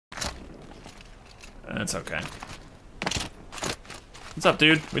That's okay. What's up,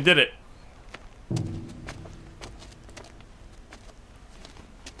 dude? We did it.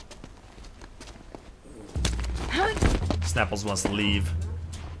 Snapples must leave.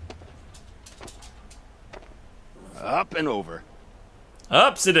 Up and over.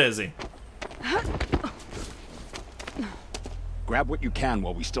 Upsy daisy. Grab what you can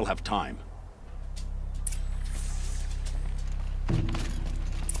while we still have time.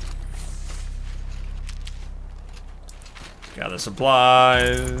 Gather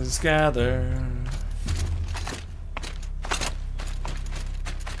supplies, gather.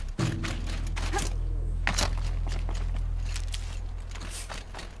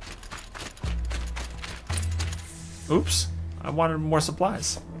 Oops, I wanted more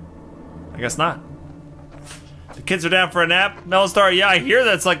supplies. I guess not. The kids are down for a nap. Melistar, yeah, I hear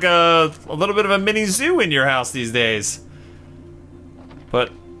that's like a little bit of a mini zoo in your house these days.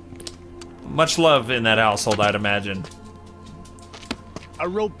 But much love in that household, I'd imagine. A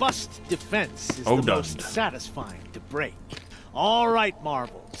robust defense is the most satisfying to break. All right,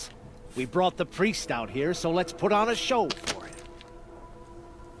 Marvels. We brought the priest out here, so let's put on a show for him.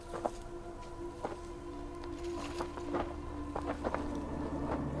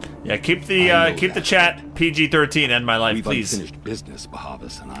 Yeah, keep the chat PG-13. End my life, please. We've unfinished business,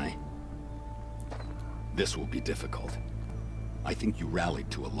 Bahavas and I. This will be difficult. I think you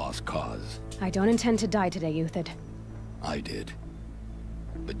rallied to a lost cause. I don't intend to die today, Euthyd. I did.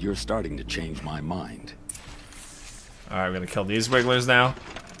 But you're starting to change my mind. Alright, we're gonna kill these wigglers now.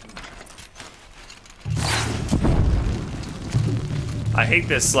 I hate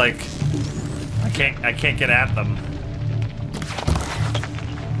this, like, I can't get at them.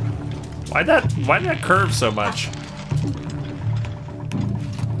 Why'd that curve so much?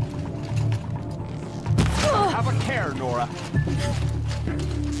 Have a care, Nora.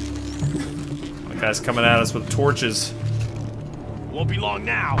 The guy's coming at us with torches. Won't be long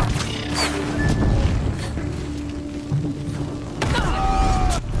now.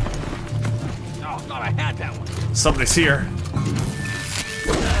 Oh, thought I had that one. Somebody's here.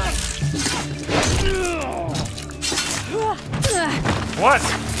 What?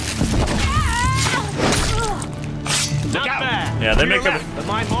 Not bad. Yeah, they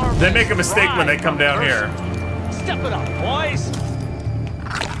make a mistake when they come down here. Step it up, boys.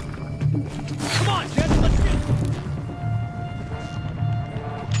 Come on, gents, let's get.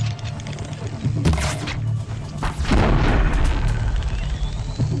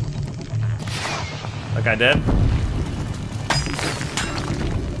 That guy dead?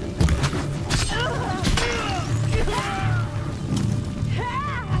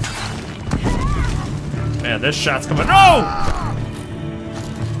 Man, this shot's coming. No!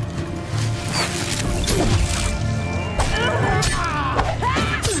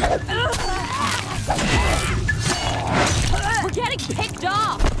 We're getting picked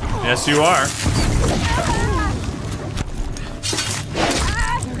off. Yes, you are.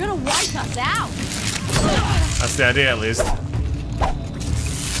 You're gonna wipe us out. That's the idea, at least.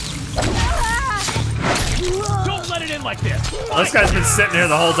 Don't let it in like this. This guy's been sitting here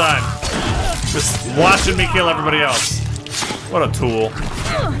the whole time. Just watching me kill everybody else. What a tool.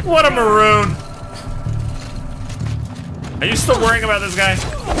 What a maroon. Are you still worrying about this guy?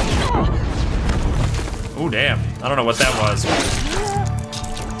 Oh, damn. I don't know what that was.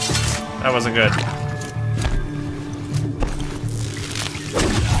 That wasn't good.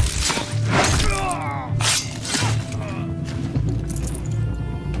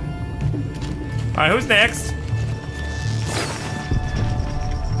 Alright, who's next?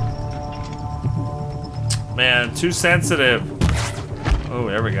 Man, too sensitive. Oh,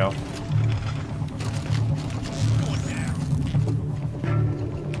 there we go.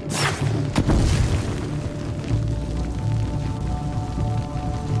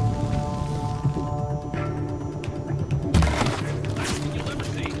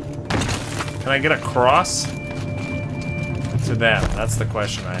 Can I get across to them? That's the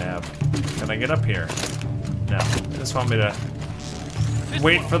question I have. Can I get up here? No. They just want me to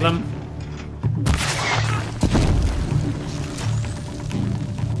wait for them.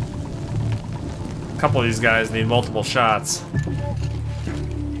 A couple of these guys need multiple shots.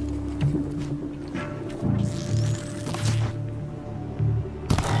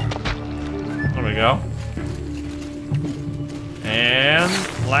 There we go. And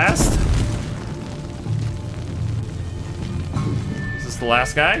last. Is this the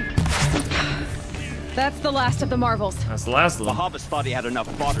last guy? That's the last of the Marvels. That's the last of them. Bahavas thought he had enough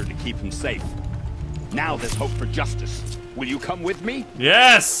fodder to keep him safe. Now there's hope for justice. Will you come with me?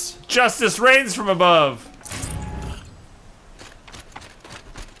 Yes! Justice reigns from above.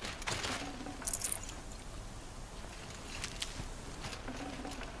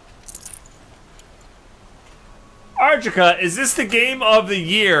 Arjica, is this the game of the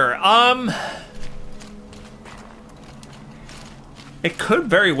year? It could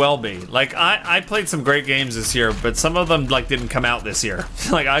very well be. Like, I played some great games this year, but some of them, like, didn't come out this year.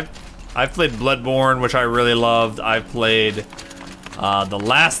 Like, I've played Bloodborne, which I really loved. I've played The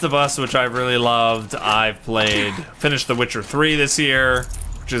Last of Us, which I really loved. I've finished The Witcher 3 this year,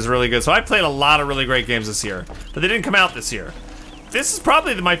 which is really good. So I played a lot of really great games this year, but they didn't come out this year. This is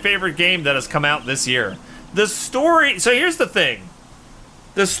probably my favorite game that has come out this year. The story, so here's the thing.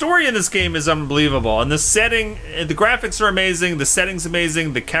 The story in this game is unbelievable, and the setting, the graphics are amazing, the setting's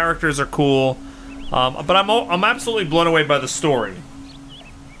amazing, the characters are cool, but I'm absolutely blown away by the story.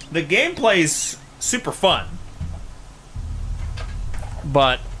 The gameplay's super fun,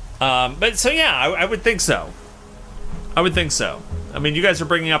 but so yeah, I would think so. I would think so. I mean, you guys are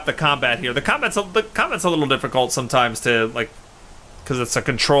bringing up the combat here. The combat's a little difficult sometimes to, like, because it's a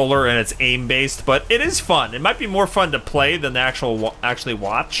controller and it's aim-based, but it is fun. It might be more fun to play than to actually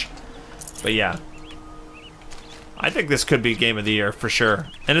watch. But yeah, I think this could be Game of the Year for sure.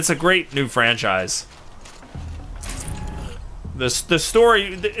 And it's a great new franchise. The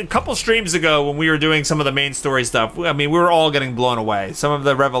story, a couple streams ago when we were doing some of the main story stuff, I mean, we were all getting blown away. Some of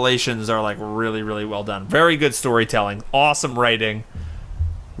the revelations are like really, really well done. Very good storytelling, awesome writing,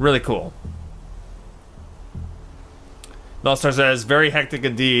 really cool. Nullstar says, very hectic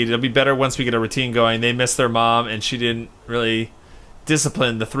indeed. It'll be better once we get a routine going. They miss their mom, and she didn't really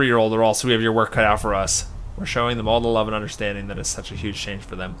discipline the 3-year-old at all, so we have your work cut out for us. We're showing them all the love and understanding that is such a huge change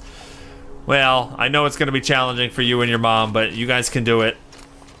for them. Well, I know it's going to be challenging for you and your mom, but you guys can do it.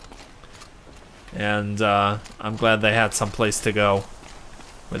 And I'm glad they had some place to go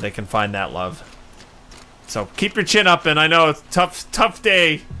where they can find that love. So keep your chin up, and I know it's tough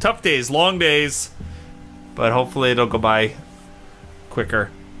days, long days. But hopefully it'll go by quicker.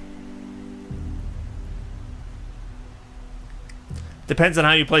 Depends on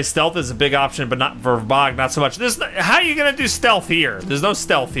how you play. Stealth is a big option, but not for Bog, not so much. How are you gonna do stealth here? There's no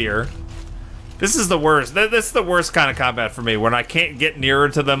stealth here. This is the worst. This is the worst kind of combat for me, when I can't get nearer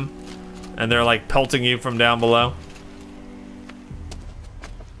to them, and they're like pelting you from down below.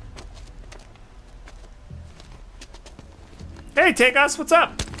 Hey, Take Us, what's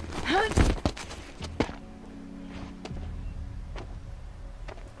up?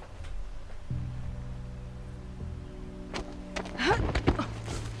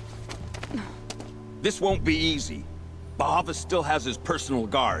 This won't be easy. Bahava still has his personal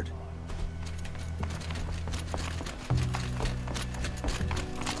guard.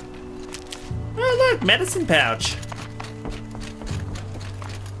 Oh look, medicine pouch.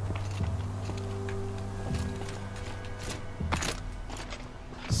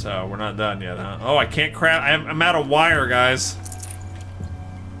 So we're not done yet, huh? Oh, I can't craft. I'm out of wire, guys.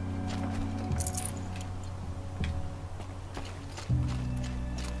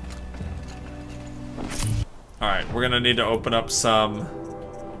 Alright, we're gonna need to open up some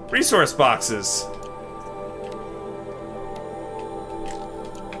resource boxes.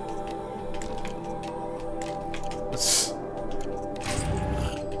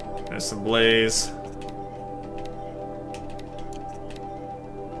 There's some blaze.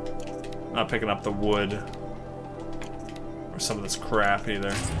 Not picking up the wood. Or some of this crap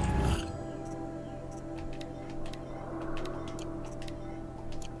either.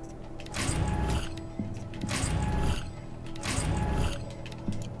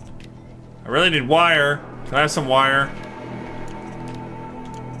 I really need wire. Can I have some wire?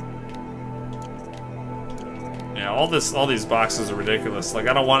 Yeah, all these boxes are ridiculous. Like,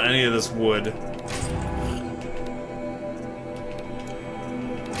 I don't want any of this wood.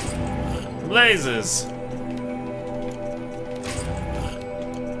 Blazes.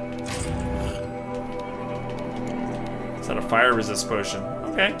 Is that a fire resist potion?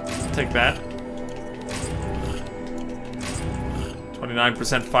 Okay, I'll take that.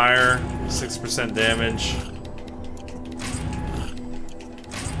 29% fire, 6% damage.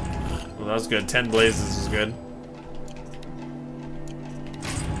 Well, that was good. 10 blazes is good.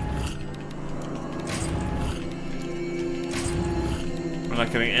 We're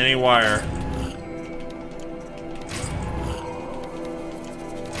not getting any wire.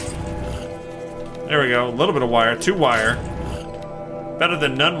 There we go. A little bit of wire. 2 wire. Better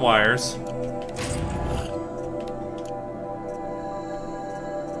than none wires.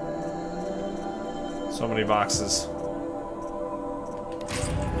 So many boxes.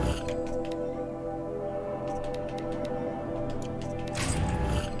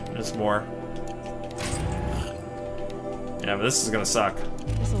 There's more. Yeah, but this is gonna suck.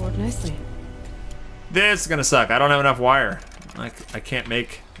 This'll work nicely. This is gonna suck. I don't have enough wire. I can't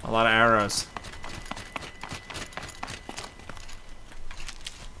make a lot of arrows.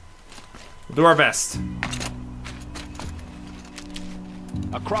 We'll do our best.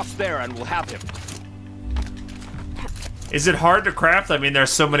 Across there and we'll have him. Is it hard to craft? I mean, there's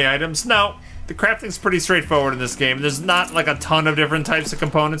so many items. No, the crafting's pretty straightforward in this game. There's not like a ton of different types of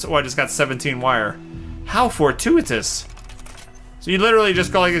components. Oh, I just got 17 wire. How fortuitous. So you literally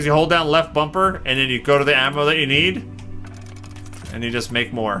just go like this, you hold down left bumper, and then you go to the ammo that you need, and you just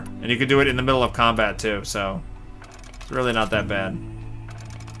make more. And you can do it in the middle of combat too, so it's really not that bad.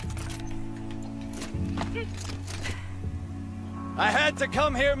 I had to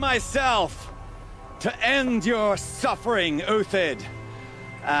come here myself to end your suffering, Uthid,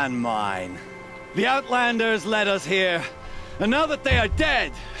 and mine. The Outlanders led us here, and now that they are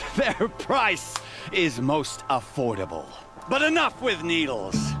dead, their price is most affordable. But enough with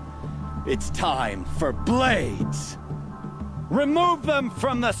needles. It's time for blades. Remove them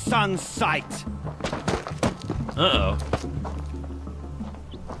from the sun's sight. Uh-oh.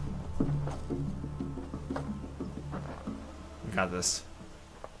 We got this.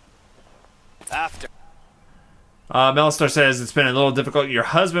 After. Melistar says, it's been a little difficult. Your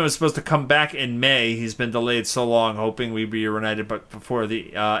husband was supposed to come back in May. He's been delayed so long, hoping we'd be reunited but before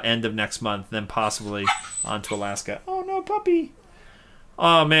the end of next month, then possibly on to Alaska. Oh, no, puppy.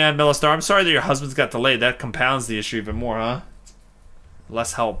 Oh, man, Melistar, I'm sorry that your husband's got delayed. That compounds the issue even more, huh?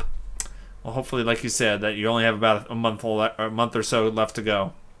 Less help. Well, hopefully, like you said, that you only have about a month or so left to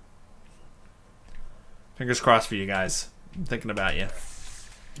go. Fingers crossed for you guys. I'm thinking about you.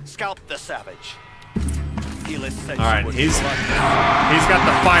 Scalp the savage. Alright, he's got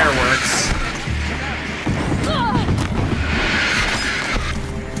the fireworks.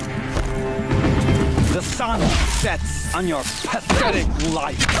 The sun sets on your pathetic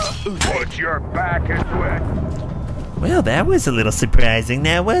life. Put your back into it. Well, that was a little surprising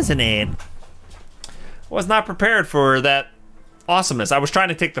now, wasn't it? Was not prepared for that awesomeness. I was trying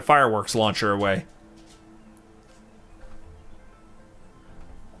to take the fireworks launcher away.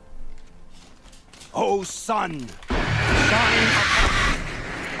 Oh, sun, shine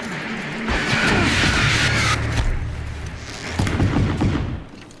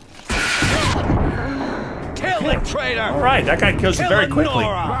Kill the traitor! All right, that guy kills you very quickly.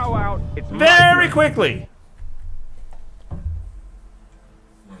 Bow out. It's Very quickly.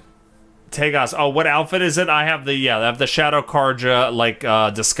 Tagos. Oh, what outfit is it? I have the I have the Shadow Karja like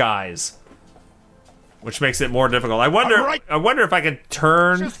disguise, which makes it more difficult. I wonder if I can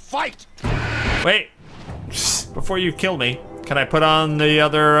turn. Just fight! Wait, before you kill me, can I put on the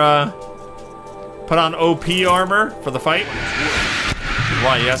other, put on OP armor for the fight?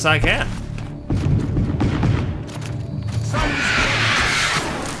 Why, yes I can.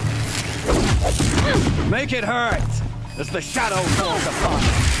 Make it hurt as the shadow falls upon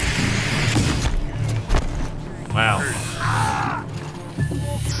us. Wow.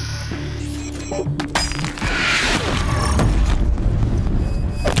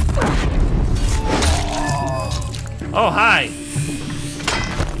 Oh, hi.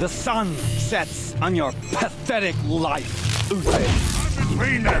 The sun sets on your pathetic life, Uthid.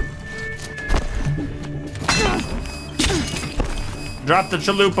 between them. Drop the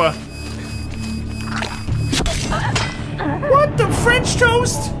chalupa. What the French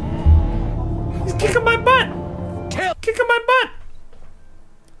toast? He's kicking my butt. Kicking my butt.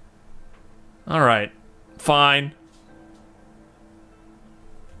 All right, fine.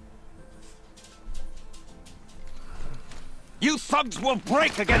 You thugs will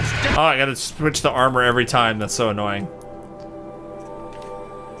break against Oh, I gotta switch the armor every time. That's so annoying.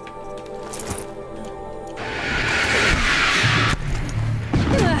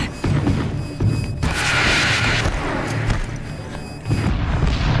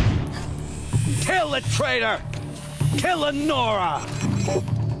 Kill the traitor! Kill Nora!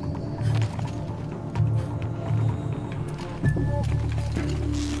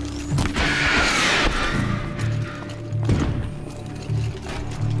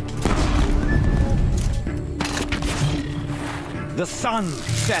 The sun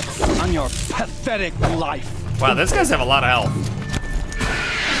sets on your pathetic life. Wow, these guys have a lot of health.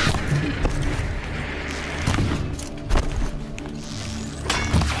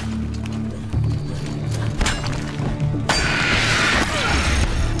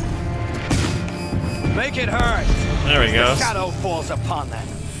 Make it hurt. There we go. The shadow falls upon them.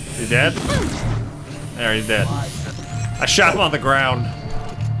 Is he dead? There, he's dead. I shot him on the ground.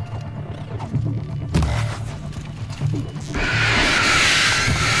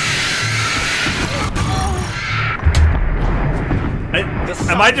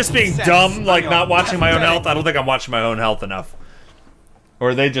 Am I just being dumb, like not watching my own health? I don't think I'm watching my own health enough.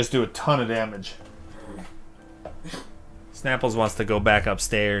 Or they just do a ton of damage. Snapples wants to go back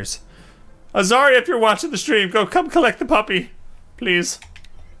upstairs. Azaria, if you're watching the stream, come collect the puppy. Please.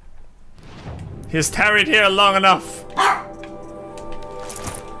 He has tarried here long enough.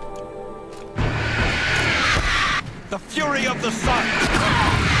 The fury of the sun.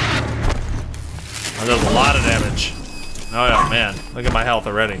 Oh, there's a lot of damage. Oh yeah, man. Look at my health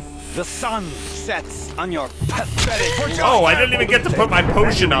already. The sun sets on your pathetic. Oh, I didn't even get to put my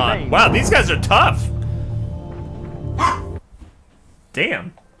potion on. Wow, these guys are tough.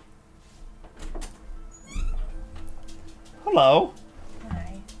 Damn. Hello.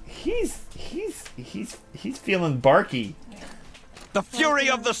 Hi. He's feeling barky. The fury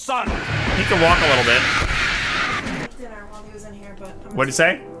of the sun. He can walk a little bit. Make dinner while he was in here, but What'd you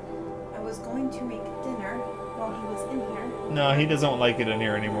say? I was going to make dinner while he was in here. No, he doesn't like it in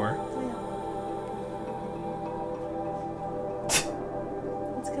here anymore.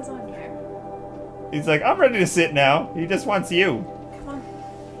 It's because I'm here. He's like, I'm ready to sit now. He just wants you. Come on.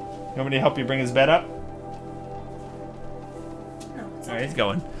 You want me to help you bring his bed up? No, it's Alright, he's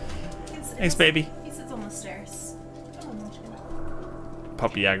going. It's- Thanks, baby. He sits on the stairs. Come on, Munchkin.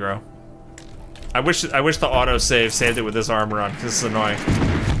 Puppy aggro. I wish the autosave saved it with this armor on, because this is annoying.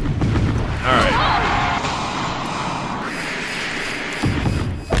 Alright.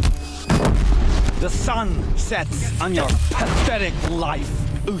 The sun sets on your pathetic life,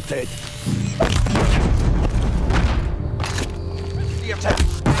 Uthid. The attack.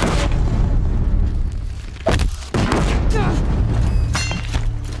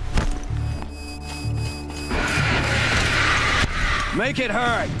 Make it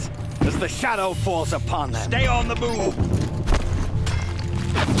hurt as the shadow falls upon them. Stay on the move.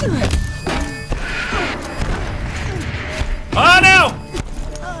 Oh no!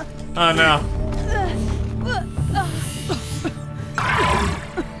 Oh no.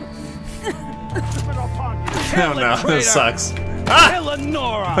 Oh no, this sucks. Ah!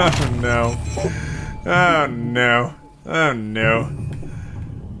 Eleonora! Oh no. Oh no. Oh no.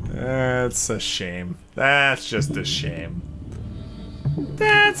 That's a shame. That's just a shame.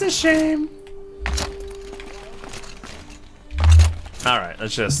 That's a shame. Alright,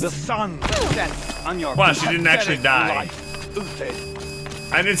 let's just... The sun sets on your Wow, she didn't actually die. life,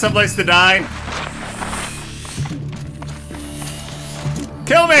 Uthid. I need someplace to die.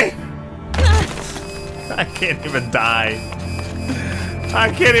 Kill me! I can't even die.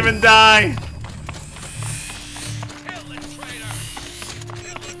 I can't even die.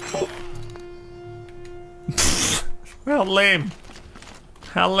 How lame.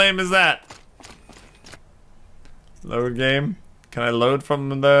 How lame is that? Load game. Can I load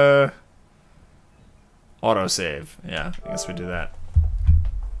from the autosave? Yeah, I guess we do that.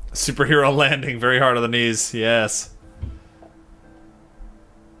 Superhero landing, very hard on the knees. Yes.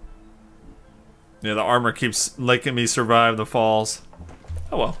 Yeah, the armor keeps making me survive the falls.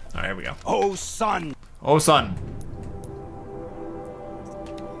 Oh well. Alright, here we go. Oh, sun. Oh, son.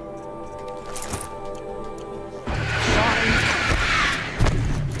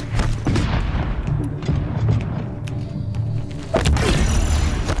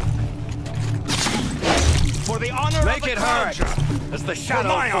 For the honor Make of the it hurt as the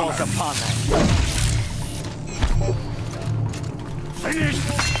shadow falls upon them.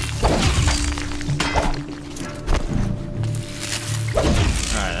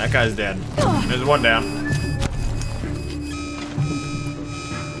 Alright, that guy's dead. There's one down.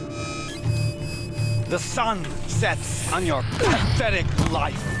 The sun sets on your pathetic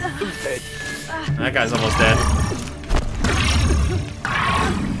life, Uthid. That guy's almost dead.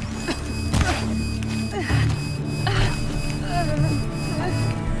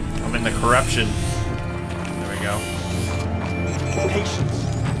 I'm in the corruption. There we go. Patience.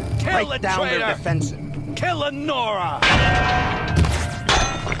 Kill the down traitor. their defenses. Kill Nora.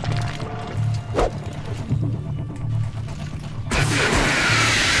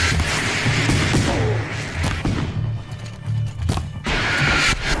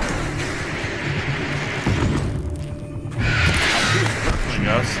 There he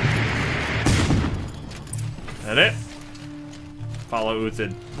goes. That it? Follow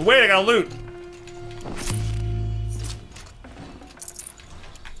Uthid. But wait, I got loot.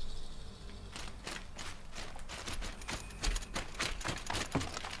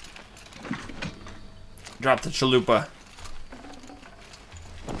 Drop the chalupa.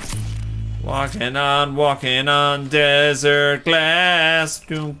 Walking on desert glass.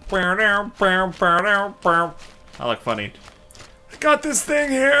 I look funny. I got this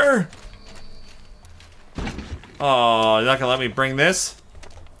thing here. Oh, you're not gonna let me bring this?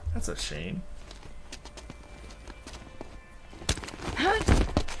 That's a shame.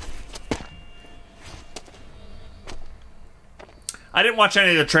 I didn't watch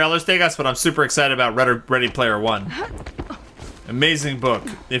any of the trailers, Degas, but I'm super excited about Ready Player One. Amazing book.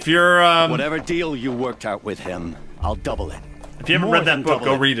 If you're Whatever deal you worked out with him, I'll double it. if you haven't More read that than book, double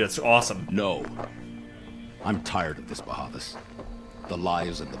go it. read it. It's awesome. No. I'm tired of this, Bahavas. The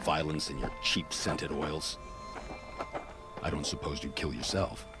lies and the violence and your cheap scented oils. I don't suppose you'd kill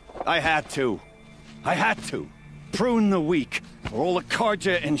yourself. I had to. I had to. Prune the weak, or all the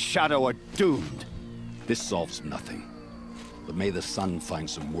Karja in Shadow are doomed. This solves nothing. But may the sun find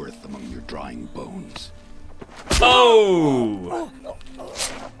some worth among your drying bones. Oh!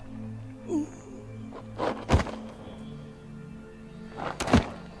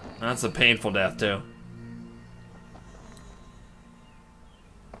 That's a painful death, too.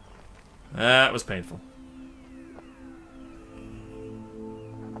 That was painful.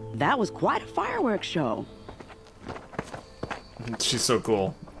 That was quite a fireworks show. She's so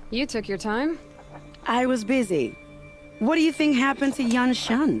cool. You took your time? I was busy. What do you think happened to Yun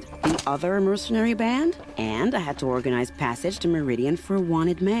Shund, the other mercenary band? And I had to organize passage to Meridian for a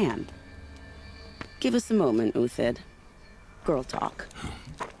wanted man. Give us a moment, Uthid. Girl talk.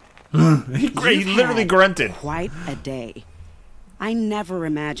 He literally had grunted. Quite a day. I never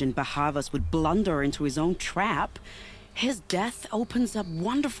imagined Bahavas would blunder into his own trap. His death opens up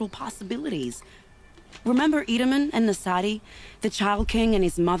wonderful possibilities. Remember Edaman and Nasadi? The Child King and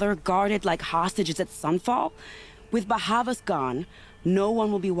his mother guarded like hostages at Sunfall? With Bahavas gone, no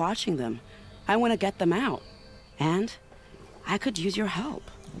one will be watching them. I want to get them out. And I could use your help.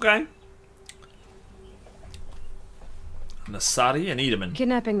 Okay. Nasadi and Edaman.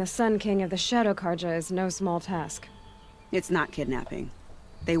 Kidnapping the Sun King of the Shadow Karja is no small task. It's not kidnapping.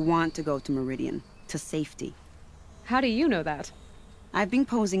 They want to go to Meridian, to safety. How do you know that? I've been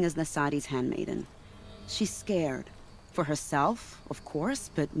posing as Nasadi's handmaiden. She's scared. For herself, of course,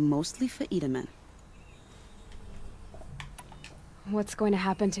 but mostly for Edaman. What's going to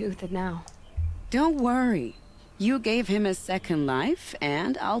happen to Uthid now? Don't worry. You gave him a second life,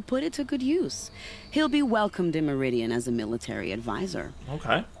 and I'll put it to good use. He'll be welcomed in Meridian as a military advisor.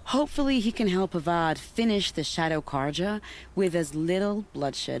 Okay. Hopefully he can help Avad finish the Shadow Karja with as little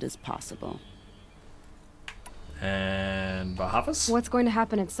bloodshed as possible. And Bahavas? What's going to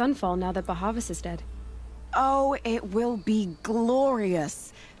happen at Sunfall now that Bahavas is dead? Oh, it will be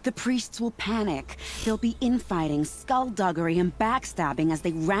glorious. The priests will panic. There'll be infighting, skullduggery, and backstabbing as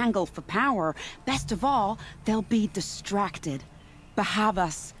they wrangle for power. Best of all, they'll be distracted.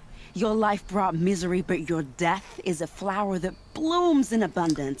 Bahavas, your life brought misery, but your death is a flower that blooms in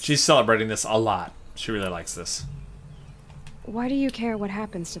abundance. She's celebrating this a lot. She really likes this. Why do you care what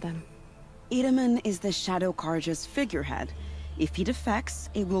happens to them? Edaman is the Shadow Karja's figurehead. If he defects,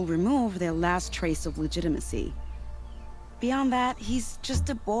 it will remove their last trace of legitimacy. Beyond that, he's just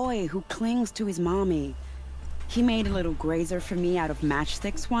a boy who clings to his mommy. He made a little grazer for me out of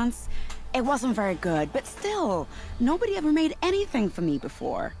matchsticks once. It wasn't very good, but still, nobody ever made anything for me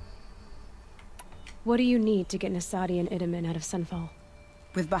before. What do you need to get Nasadi and Edaman out of Sunfall?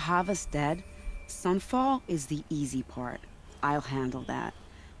 With Bahavas dead, Sunfall is the easy part. I'll handle that.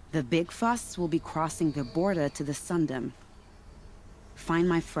 The big fuss will be crossing the border to the Sundom. Find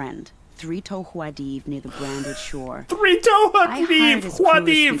my friend, Three-Toe Huadiv near the branded shore. Three-Toe I hired his crew to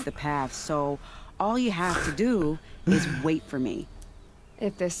sweep Huadiv! the path, so all you have to do is wait for me.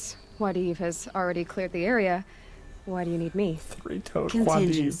 If this Huadiv has already cleared the area, why do you need me? Three-Toe Huadiv.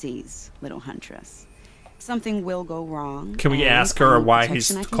 Contingencies, little huntress. Something will go wrong. Can we and ask her only why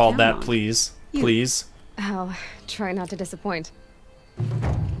protection he's I can called count that, on. please? You. Please? I'll try not to disappoint.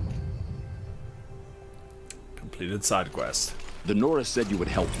 Completed side quest. The Nora said you would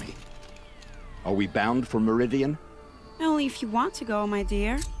help me. Are we bound for Meridian? Only if you want to go, my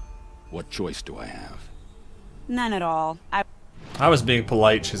dear. What choice do I have? None at all. I was being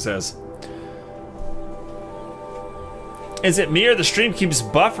polite, she says. Is it me or the stream keeps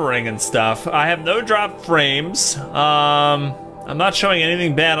buffering and stuff? I have no drop frames. I'm not showing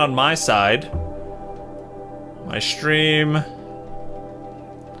anything bad on my side. My stream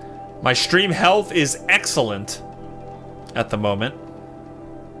health is excellent at the moment.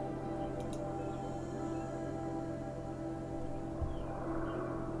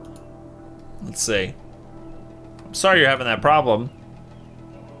 Let's see. I'm sorry you're having that problem.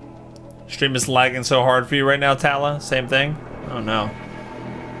 Stream is lagging so hard for you right now, Tala? Same thing? Oh no.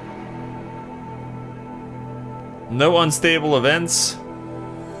 No unstable events.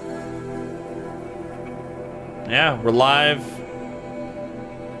 Yeah, we're live.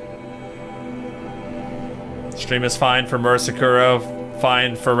 Stream is fine for Mursakuro,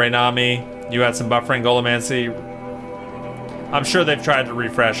 fine for Rainami. You had some buffering, Golomancy. I'm sure they've tried to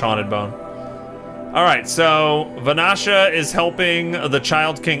refresh Haunted Bone. All right, so Vanasha is helping the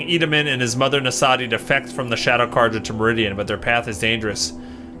Child King Edamin and his mother Nasadi defect from the Shadow Carja to Meridian, but their path is dangerous,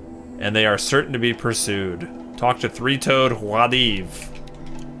 and they are certain to be pursued. Talk to Three-Toed Huadiv.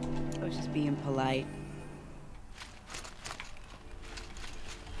 I was just being polite.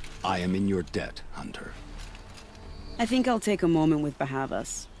 I am in your debt, Hunter. I think I'll take a moment with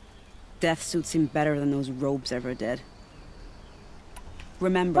Bahavas. Death suits him better than those robes ever did.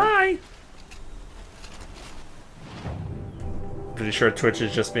 Remember. Bye. Pretty sure Twitch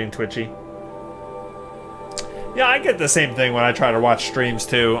is just being twitchy. Yeah, I get the same thing when I try to watch streams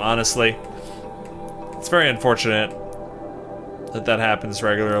too, honestly. It's very unfortunate that that happens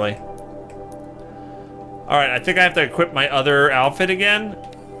regularly. Alright, I think I have to equip my other outfit again.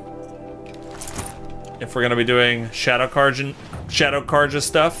 If we're gonna be doing Shadow Carja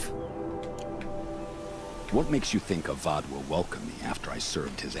stuff. What makes you think Avad will welcome me after I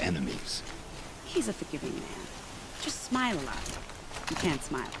served his enemies? He's a forgiving man. Just smile a lot. You can't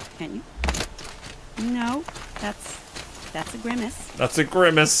smile, can you? No, that's a grimace. That's a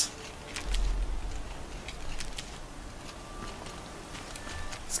grimace.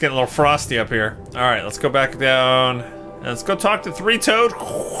 It's getting a little frosty up here. Alright, let's go back down. And let's go talk to Three-Toed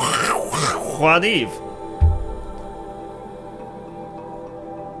Huadiv.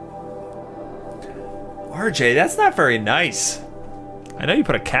 RJ, that's not very nice. I know you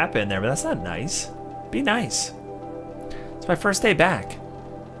put a cap in there, but that's not nice. Be nice. It's my first day back.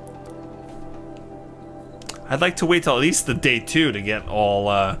 I'd like to wait till at least the day 2 to get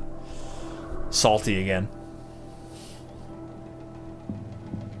all salty again.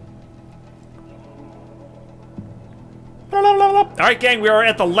 Alright gang, we are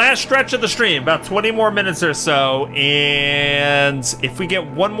at the last stretch of the stream, about 20 more minutes or so, and if we get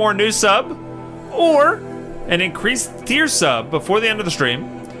one more new sub, or an increased tier sub before the end of the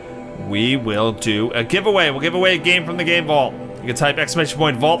stream, we will do a giveaway. We'll give away a game from the game vault. You can type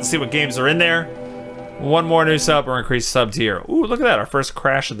 !vault to see what games are in there. One more new sub or increased sub tier. Ooh, look at that, our first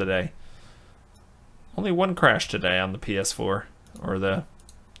crash of the day. Only one crash today on the PS4, or the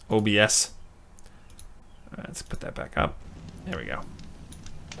OBS. Let's put that back up. There we go.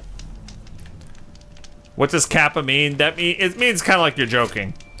 What does Kappa mean? It means kind of like you're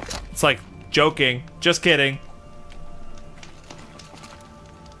joking. It's like, joking, just kidding.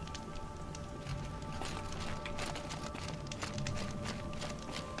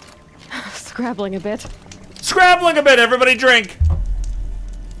 Scrabbling a bit. Scrabbling a bit, everybody drink!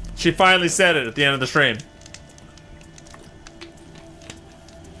 She finally said it at the end of the stream.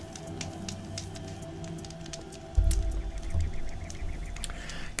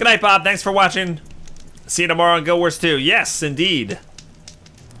 Good night, Bob. Thanks for watching. See you tomorrow on Guild Wars 2. Yes, indeed.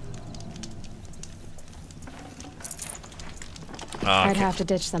 I'd have to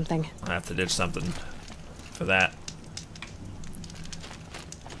ditch something. I have to ditch something for that.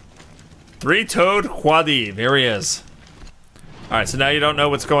 Three-Toed Huadiv. Here he is. Alright, so now you don't know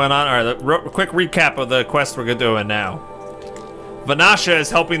what's going on. Alright, quick recap of the quest we're doing now. Vanasha is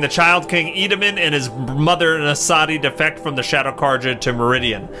helping the Child King Edamin and his mother Nasadi defect from the Shadow Carja to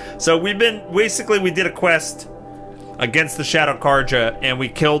Meridian. So we did a quest against the Shadow Carja and we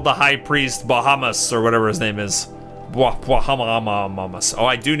killed the High Priest Bahamas, or whatever his name is. Oh,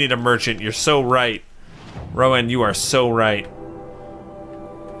 I do need a merchant. You're so right. Rowan, you are so right.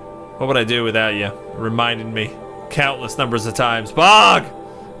 What would I do without you? Reminded me countless numbers of times. Bog!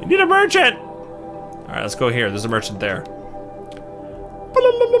 You need a merchant! Alright, let's go here. There's a merchant there.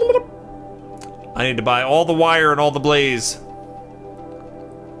 I need to buy all the wire and all the blaze.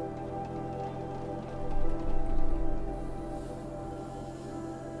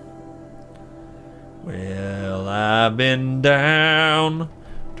 Well, I've been down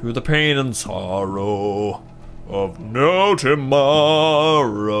to the pain and sorrow of no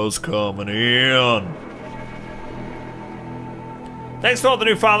tomorrow's coming in. Thanks to all the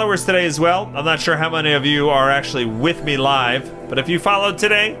new followers today as well. I'm not sure how many of you are actually with me live, but if you followed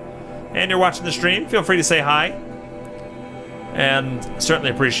today and you're watching the stream, feel free to say hi. And certainly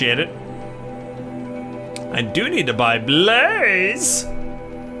appreciate it. I do need to buy blaze.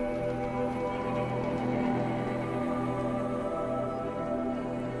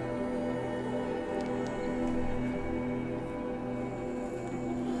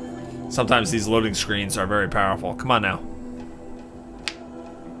 Sometimes these loading screens are very powerful. Come on now.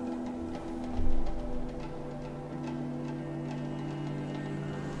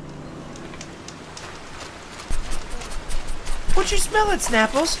 What you smelling,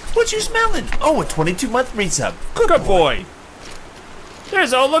 Snapples? What you smelling? Oh, a 22-month resub. Good boy.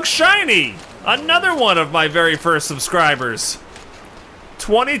 There's Oh Look Shiny. Another one of my very first subscribers.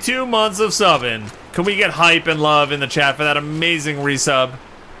 22 months of subbing. Can we get hype and love in the chat for that amazing resub?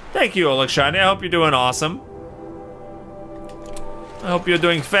 Thank you, Oleg Shiny. I hope you're doing awesome. I hope you're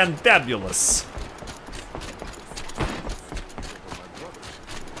doing fantabulous.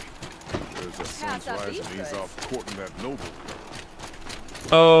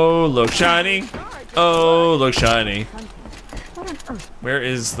 Oh, look shiny. Oh, look shiny. What on earth? Where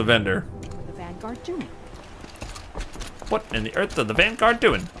is the vendor? What are the Vanguard doing? What in the earth are the Vanguard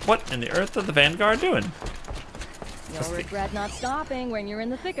doing? What in the earth are the Vanguard doing? You'll regret not stopping when you're in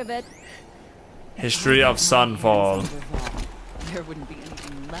the thick of it. History of Sunfall. There wouldn't be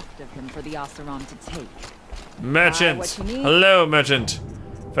anything left of him for the Oseram to take. Merchant. what you need? Hello, merchant.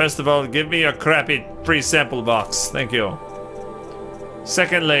 First of all, give me a crappy pre-sample box. Thank you.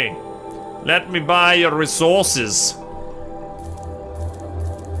 Secondly, let me buy your resources.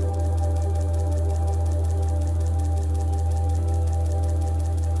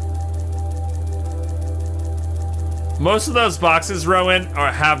 Most of those boxes, Rowan,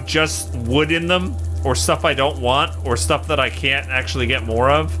 have just wood in them, or stuff I don't want, or stuff that I can't actually get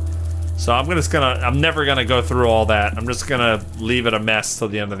more of. So I'm never gonna go through all that. I'm just gonna leave it a mess till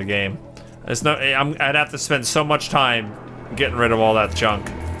the end of the game. I'd have to spend so much time getting rid of all that junk.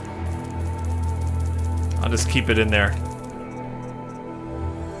 I'll just keep it in there.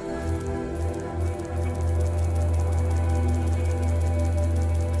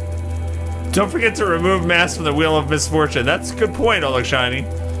 Don't forget to remove mass from the Wheel of Misfortune. That's a good point, Oleg Shiny.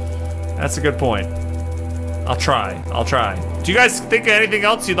 That's a good point. I'll try. I'll try. Do you guys think of anything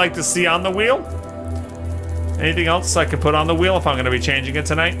else you'd like to see on the wheel? Anything else I could put on the wheel if I'm going to be changing it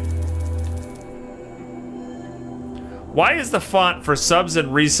tonight? Why is the font for subs and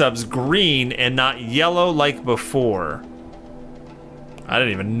resubs green and not yellow like before? I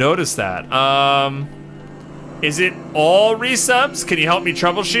didn't even notice that. Is it all resubs? Can you help me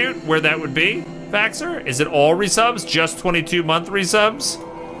troubleshoot where that would be, Vaxer? Is it all resubs? Just 22-month resubs?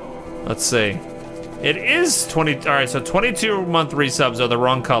 Let's see. It is 20. All right, so 22-month resubs are the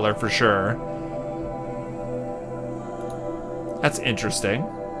wrong color for sure. That's interesting.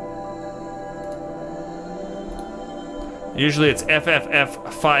 Usually it's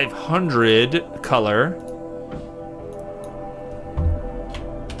FFF 500 color.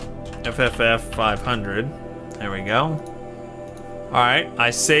 FFF 500. There we go. All right,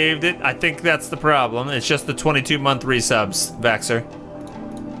 I saved it. I think that's the problem. It's just the 22-month resubs, Vaxer.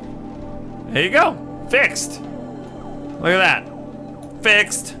 There you go. Fixed. Look at that.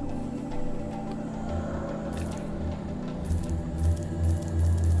 Fixed.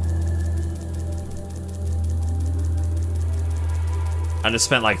 I just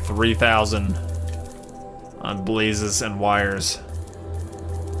spent like 3,000 on blazes and wires.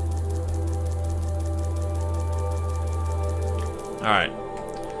 All right.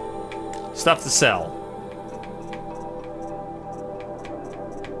 Stuff to sell.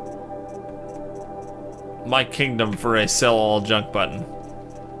 My kingdom for a sell all junk button.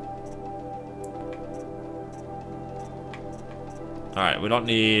 All right, we don't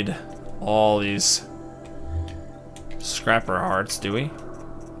need all these scrapper hearts, do we?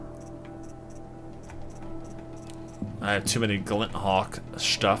 I have too many Glint Hawk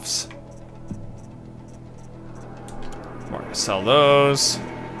stuffs. We're gonna sell those.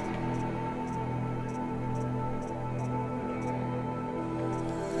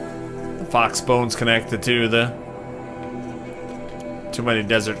 The fox bones connected to the too many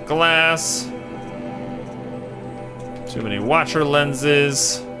desert glass. Too many watcher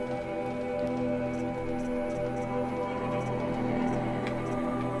lenses.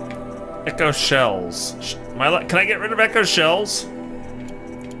 Echo shells. Can I get rid of echo shells?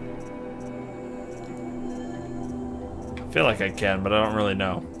 I feel like I can, but I don't really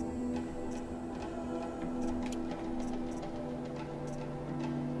know.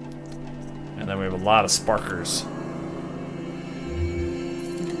 And then we have a lot of sparkers.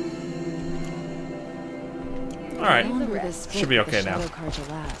 Alright. Should be okay now.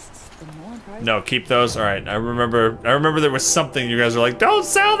 No, keep those. Alright, I remember there was something you guys were like, don't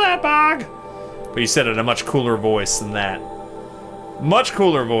sell that, Bog! But you said it in a much cooler voice than that. Much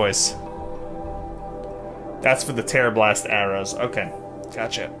cooler voice. That's for the Terror Blast arrows. Okay,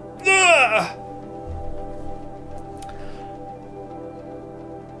 gotcha. Ugh!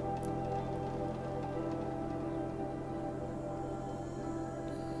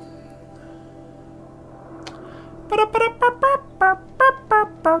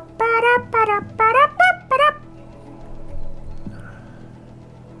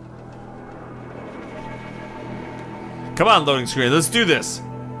 Come on, loading screen, let's do this.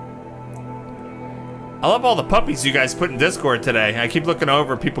 I love all the puppies you guys put in Discord today. I keep looking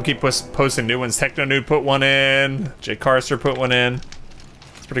over. People keep posting new ones. Technonude put one in. Jay Carcer put one in.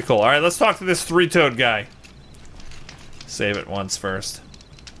 It's pretty cool. All right, let's talk to this three-toed guy. Save it once first.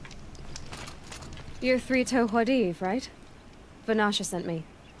 You're three-toe Huadiv, right? Vanasha sent me.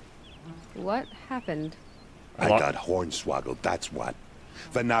 What happened? I got hornswoggled, that's what.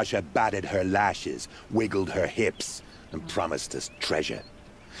 Vanasha batted her lashes, wiggled her hips, and promised us treasure.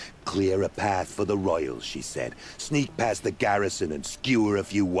 Clear a path for the royals, she said. Sneak past the garrison and skewer a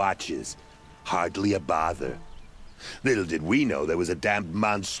few watches. Hardly a bother. Little did we know there was a damned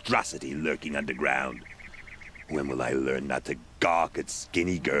monstrosity lurking underground. When will I learn not to gawk at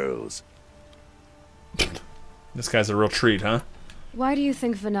skinny girls? This guy's a real treat, huh? Why do you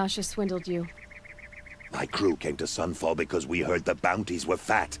think Vanasha swindled you? My crew came to Sunfall because we heard the bounties were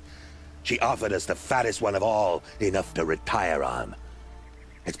fat. She offered us the fattest one of all, enough to retire on.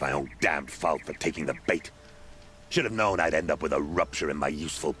 It's my own damned fault for taking the bait. Should have known I'd end up with a rupture in my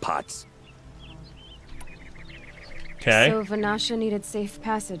useful parts. Okay. So Vanasha needed safe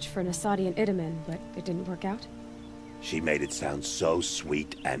passage for Nasadi and Idaman, but it didn't work out? She made it sound so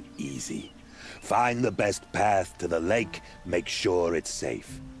sweet and easy. Find the best path to the lake, make sure it's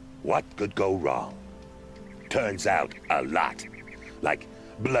safe. What could go wrong? Turns out, a lot. Like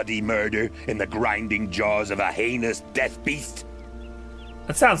bloody murder in the grinding jaws of a heinous death beast.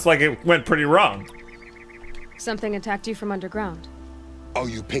 That sounds like it went pretty wrong. Something attacked you from underground. Oh,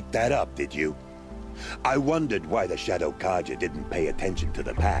 you picked that up, did you? I wondered why the Shadow Kaja didn't pay attention to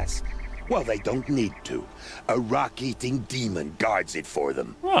the pass. Well, they don't need to. A rock-eating demon guards it for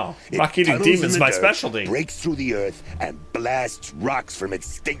them. Oh, rock-eating demon's my specialty. Breaks through the earth and blasts rocks from its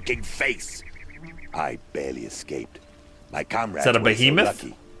stinking face. I barely escaped. My comrades Is that a were so behemoth?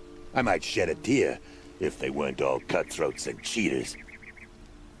 lucky. I might shed a tear if they weren't all cutthroats and cheaters.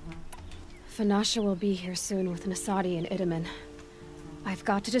 Vanasha will be here soon with Nasadi and Idaman. I've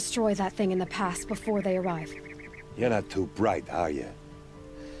got to destroy that thing in the pass before they arrive. You're not too bright, are you?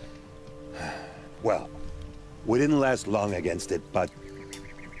 Well, we didn't last long against it, but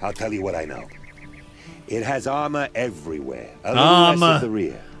I'll tell you what I know. It has armor everywhere. A little less at the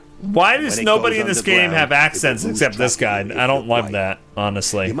rear. Why does nobody in this game have accents except this guy? I don't love that,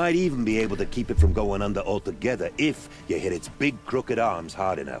 honestly. You might even be able to keep it from going under altogether if you hit its big crooked arms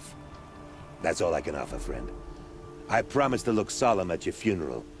hard enough. That's all I can offer, friend. I promise to look solemn at your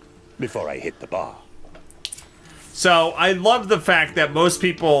funeral before I hit the bar. So, I love the fact that most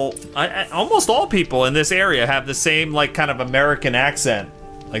people, almost all people in this area have the same, like, kind of American accent.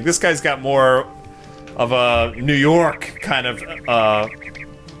 Like, this guy's got more of a New York kind of,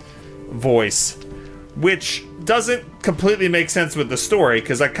 voice. Which doesn't completely make sense with the story,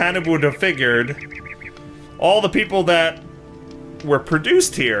 because I kind of would have figured all the people that were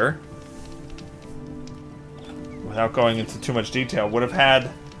produced here, without going into too much detail, would have had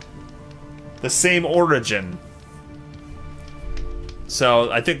the same origin.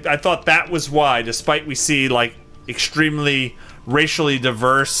 So I thought that was why, despite we see like extremely racially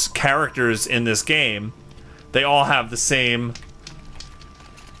diverse characters in this game, they all have the same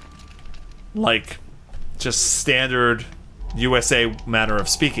like just standard USA manner of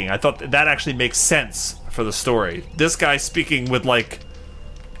speaking. I thought that actually makes sense for the story. This guy speaking with like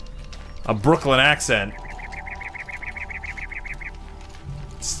a Brooklyn accent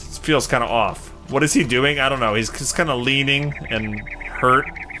feels kind of off. What is he doing? I don't know. He's just kind of leaning and hurt.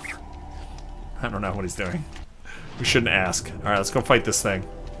 I don't know what he's doing. We shouldn't ask. Alright, let's go fight this thing.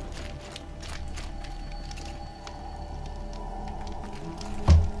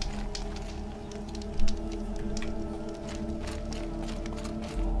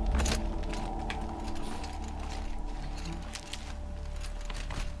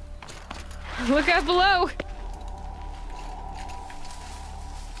 Look out below!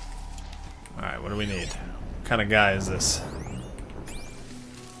 Alright, what do we need? What kind of guy is this?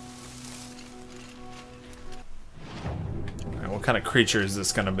 Alright, what kind of creature is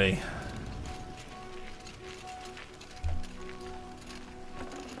this gonna be?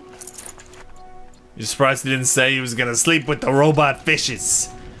 You surprised he didn't say he was gonna sleep with the robot fishes?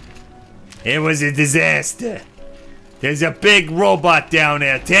 It was a disaster. There's a big robot down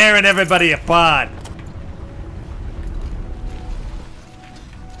there tearing everybody apart.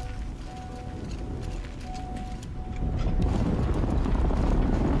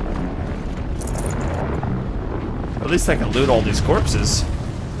 At least I can loot all these corpses.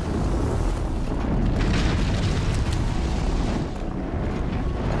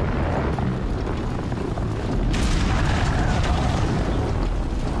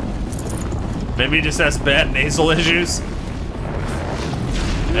 Maybe he just has bad nasal issues?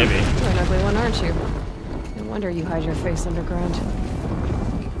 Maybe. You're an ugly one, aren't you? wonder you hide your face underground.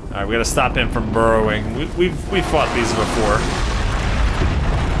 All right, we gotta stop him from burrowing. We've fought these before.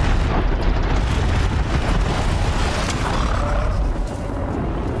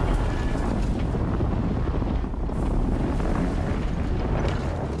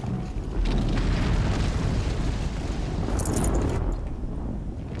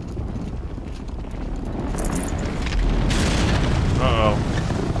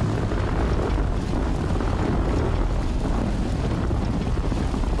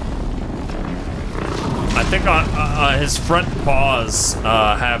 His front paws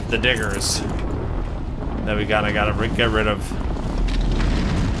have the diggers that we gotta get rid of.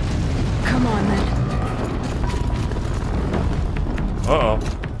 Come on, then. Uh-oh.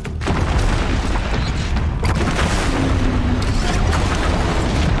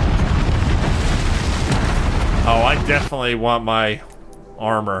 Oh, I definitely want my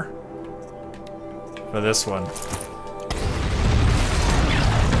armor for this one.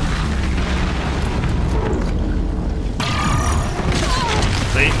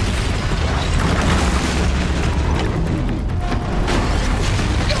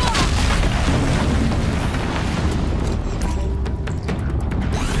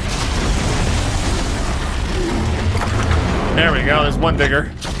 There we go, there's one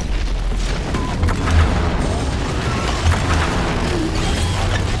digger.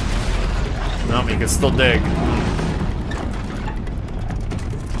 No, he can still dig.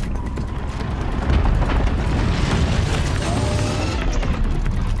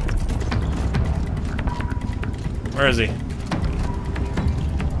 Where is he?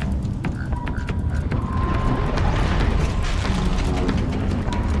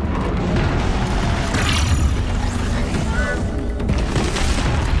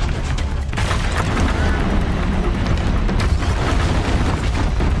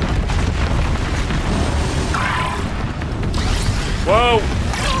 Whoa!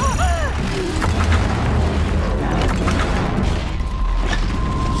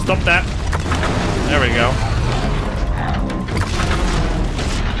 Stop that. There we go.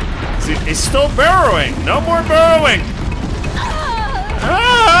 See, he's still burrowing. No more burrowing.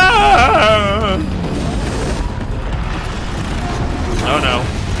 Ah! Oh no.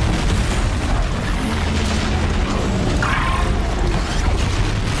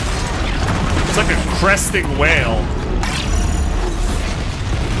 It's like a cresting whale.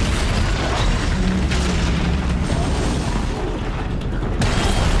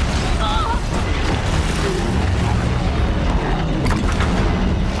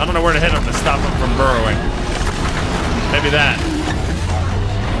 I don't know where to hit him to stop him from burrowing. Maybe that.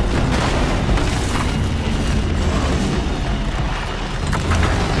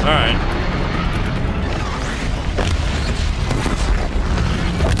 Alright.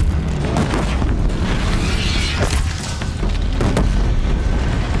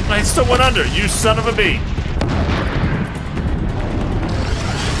 I still went under, you son of a bee.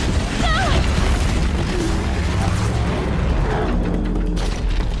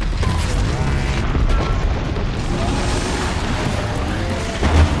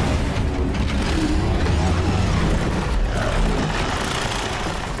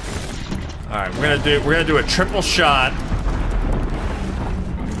 We're gonna do a triple shot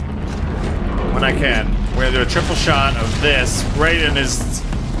when I can. We're gonna do a triple shot of this right in his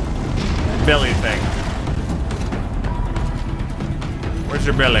belly thing. Where's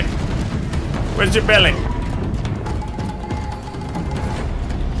your belly? Where's your belly?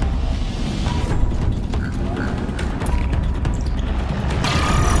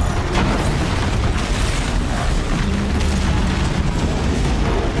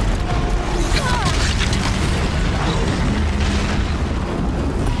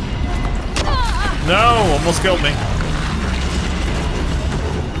 No, almost killed me.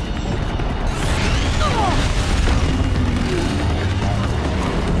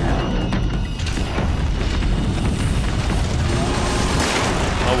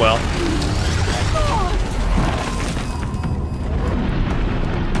 Oh well.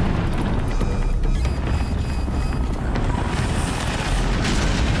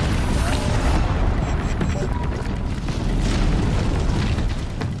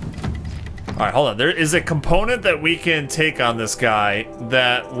 Alright, hold on. There is a component that we can take on this guy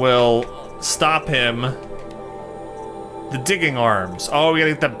that will stop him. The digging arms. Oh, we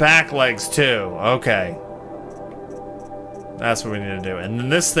gotta get the back legs too. Okay. That's what we need to do. And then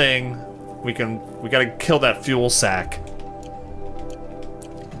this thing, we gotta kill that fuel sack.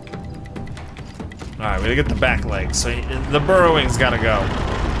 Alright, we gotta get the back legs. So the burrowing's gotta go.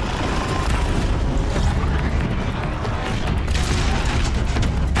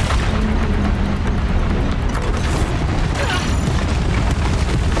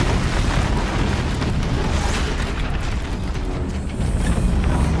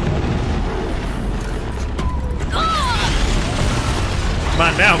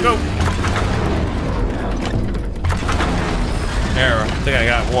 Come on, now, go! There, I think I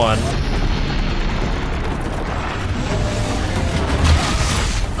got one.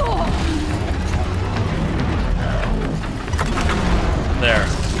 There.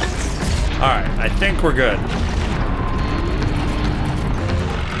 Alright, I think we're good.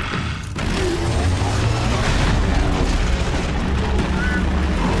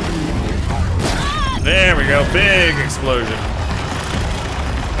 There we go, big explosion.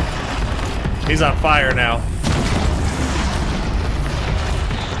 He's on fire now.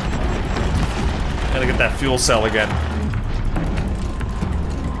 Gotta get that fuel cell again.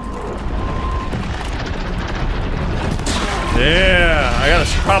 Yeah, I gotta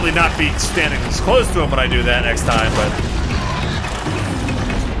probably not be standing as close to him when I do that next time, but...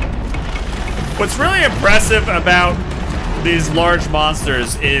 What's really impressive about these large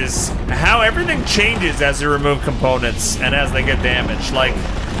monsters is how everything changes as you remove components and as they get damaged. Like,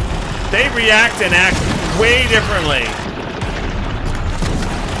 they react and act way differently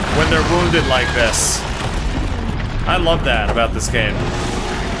when they're wounded like this. I love that about this game.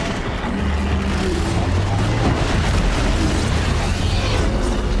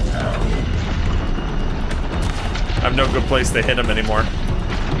 I have no good place to hit him anymore.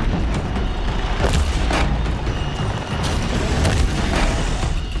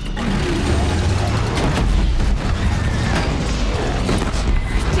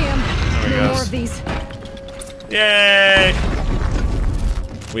 More of these. Yay!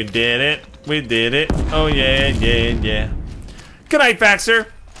 We did it. We did it. Oh yeah, yeah, yeah. Good night, Vaxxer.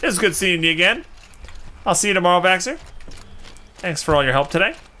 It was good seeing you again. I'll see you tomorrow, Vaxxer. Thanks for all your help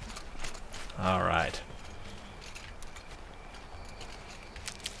today. All right.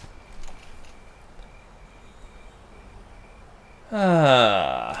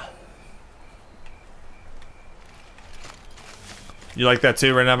 You like that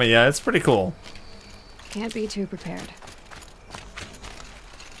too, Renami? Yeah, it's pretty cool. Can't be too prepared.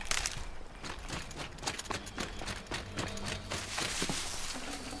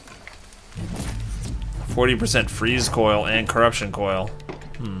 %40 freeze coil and corruption coil.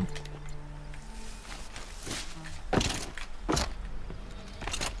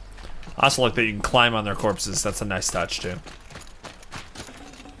 I also like that you can climb on their corpses. That's a nice touch too.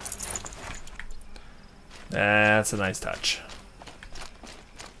 That's a nice touch.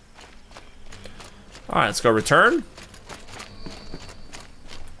 Alright, let's go return.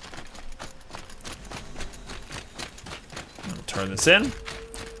 I'll turn this in.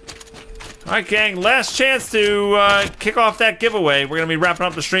 Alright, gang, last chance to kick off that giveaway. We're going to be wrapping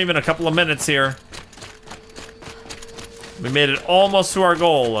up the stream in a couple of minutes here. We made it almost to our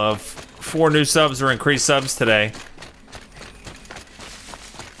goal of 4 new subs or increased subs today.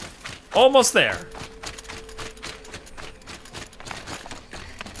 Almost there.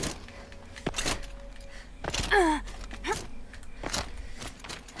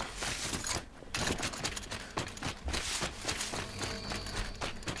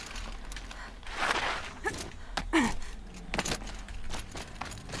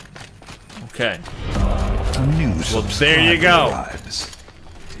 Okay. Well, there you go. Arrives.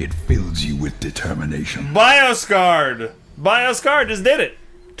 It fills you with determination. Bioscarred! Bioscarred just did it.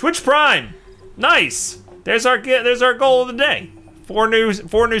 Twitch Prime. Nice. There's our goal of the day. 4 new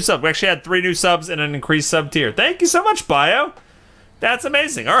subs. We actually had 3 new subs and an increased sub tier. Thank you so much, Bio. That's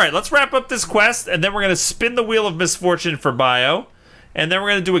amazing. All right, let's wrap up this quest, and then we're gonna spin the wheel of misfortune for Bio, and then we're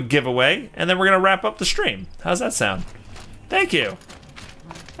gonna do a giveaway, and then we're gonna wrap up the stream. How's that sound? Thank you.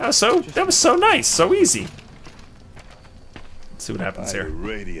 That was so nice, so easy. Let's see what happens here.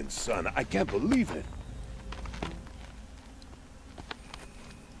 Radiant sun, I can't believe it.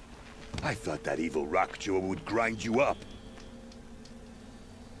 I thought that evil rock chewer would grind you up.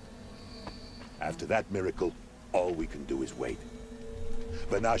 After that miracle, all we can do is wait.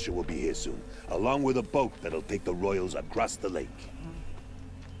 Vanasha will be here soon, along with a boat that'll take the royals across the lake.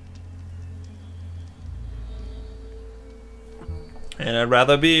 And I'd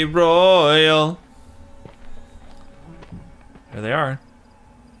rather be royal. There they are.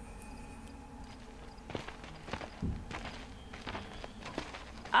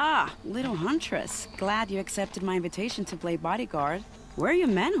 Ah, little huntress. Glad you accepted my invitation to play bodyguard. Where are your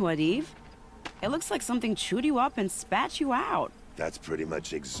manhood, Eve? It looks like something chewed you up and spat you out. That's pretty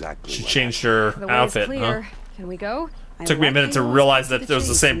much exactly. She changed her The outfit, way's clear. huh? Can we go? Took me a minute to realize that it was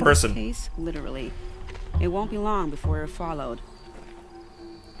the same person. Case, literally. It won't be long before you're followed.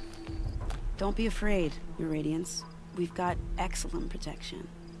 Don't be afraid, Your Radiance. We've got excellent protection.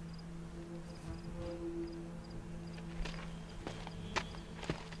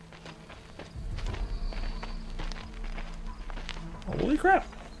 Holy crap.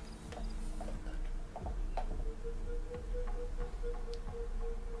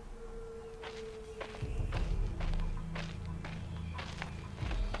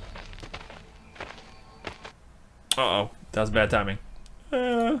 Uh-oh. That was bad timing.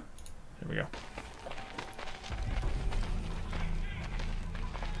 Here we go.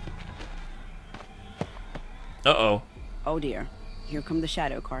 Uh-oh. Oh dear. Here come the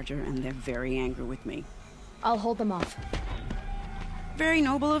Shadow Carja, and they're very angry with me. I'll hold them off. Very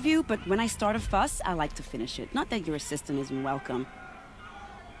noble of you, but when I start a fuss, I like to finish it. Not that your assistant isn't welcome.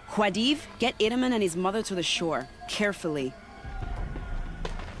 Huadiv, get Itaman and his mother to the shore. Carefully.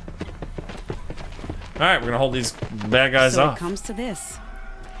 Alright, we're gonna hold these bad guys So off. it comes to this.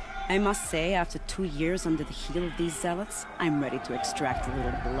 I must say, after 2 years under the heel of these zealots, I'm ready to extract a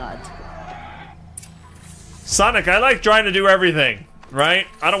little blood. Sonic, I like trying to do everything, right?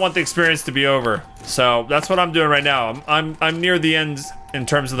 I don't want the experience to be over. So that's what I'm doing right now. I'm near the end in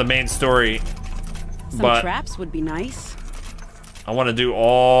terms of the main story. Some traps would be nice. I want to do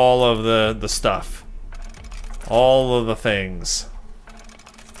all of the stuff. All of the things.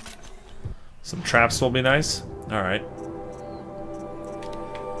 Some traps will be nice. Alright.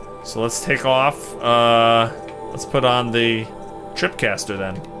 So let's take off. Let's put on the Tripcaster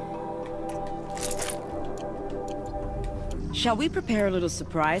then. Shall we prepare a little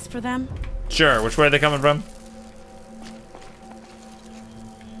surprise for them? Sure. Which way are they coming from?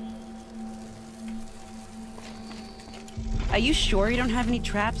 Are you sure you don't have any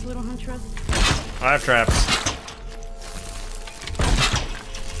traps, little huntress? I have traps.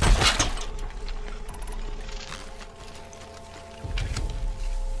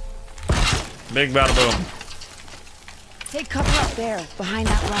 Big bada boom. Take cover up there, behind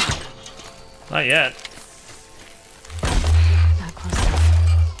that rock. Not yet. Not close enough.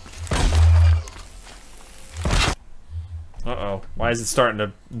 Uh-oh. Why is it starting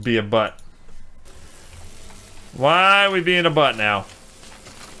to be a butt? Why are we being a butt now?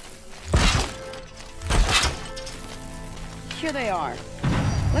 Here they are.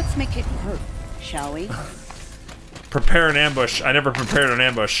 Let's make it hurt, shall we? Prepare an ambush. I never prepared an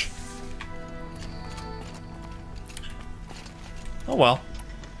ambush. Oh well.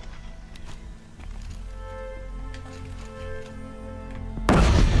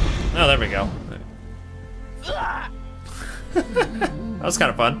 Oh, there we go. That was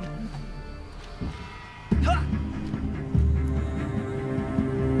kind of fun.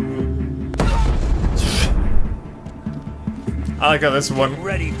 I like how this one.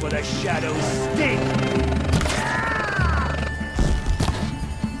 Ready for the shadow sting.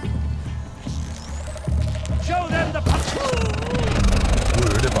 Show them the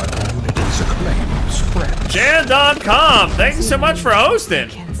Word of our unity's acclaim spreads. Jan.com, thank you so much for hosting.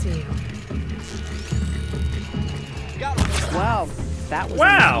 Can't see you. Well, that was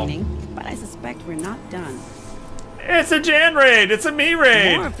entertaining, but I suspect we're not done. It's a Jan raid. It's a me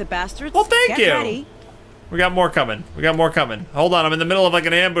raid. More of the bastards. Well, thank Get you. Ready. We got more coming. We got more coming. Hold on, I'm in the middle of like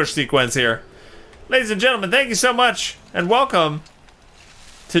an ambush sequence here. Ladies and gentlemen, thank you so much, and welcome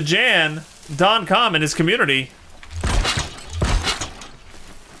to Jan.com and his community.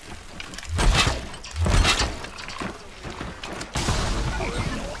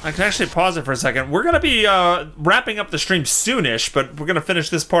 I can actually pause it for a second. We're going to be wrapping up the stream soonish, but we're going to finish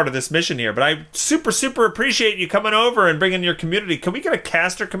this part of this mission here. But I super appreciate you coming over and bringing your community. Can we get a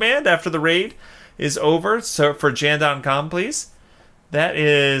caster command after the raid is over? So for Jan.com, please. That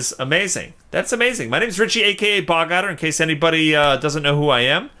is amazing. That's amazing. My name is Richie, a.k.a. Bog Otter, in case anybody doesn't know who I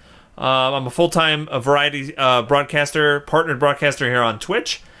am. I'm a full-time variety broadcaster, partnered broadcaster here on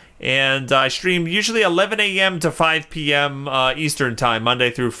Twitch. And I stream usually 11 a.m. to 5 p.m. Eastern Time, Monday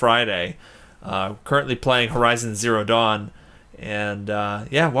through Friday. Currently playing Horizon Zero Dawn. And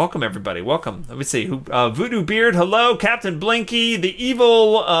yeah, welcome everybody. Welcome. Let me see. Voodoo Beard, hello. Captain Blinky, the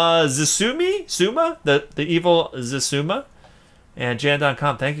evil Suma? The evil Zisuma. And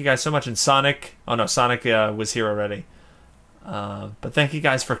Jan.com, thank you guys so much. And Sonic, oh no, Sonic was here already. But thank you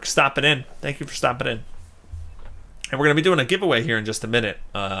guys for stopping in. Thank you for stopping in. And we're going to be doing a giveaway here in just a minute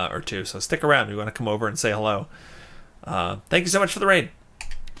or two, so stick around. We want to come over and say hello. Thank you so much for the raid.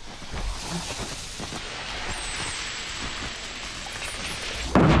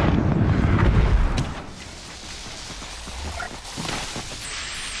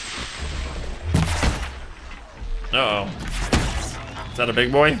 Uh-oh. Is that a big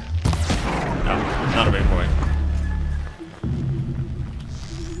boy? No, not a big boy.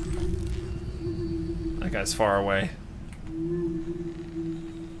 That guy's far away.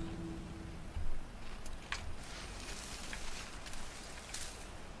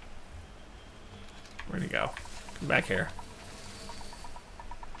 Where'd he go? Come back here.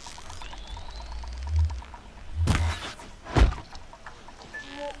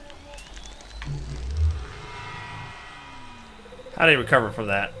 How do you recover from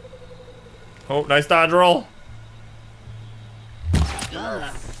that? Oh, nice dodge roll.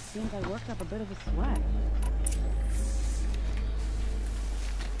 Seems I worked up a bit of a sweat.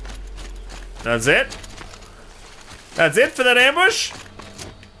 That's it? That's it for that ambush?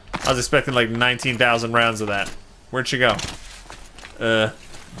 I was expecting like 19,000 rounds of that. Where'd she go? Okay.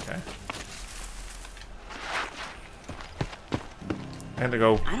 I had to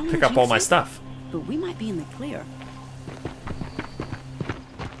go pick up all my stuff. But we might be in the clear.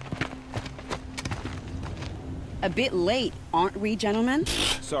 A bit late, aren't we, gentlemen?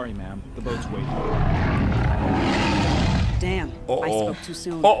 Sorry, ma'am. The boat's waiting. Damn, I spoke too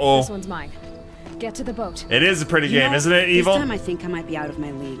soon. This one's mine. Get to the boat. It is a pretty game, isn't it, Evil? This time I think I might be out of my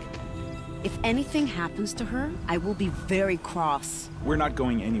league. If anything happens to her, I will be very cross. We're not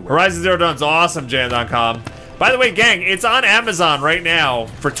going anywhere. Horizon Zero Dawn's awesome, Jan.com. By the way, gang, it's on Amazon right now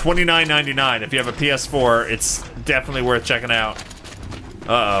for $29.99. If you have a PS4, it's definitely worth checking out.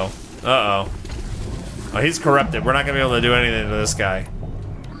 Uh-oh. Uh-oh. Oh, he's corrupted. We're not gonna be able to do anything to this guy.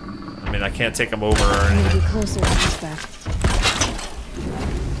 I mean, I can't take him over or anything. Be closer to suspect.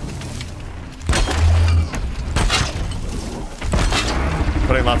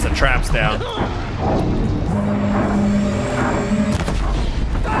 Putting lots of traps down.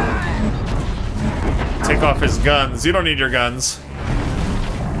 Take off his guns. You don't need your guns.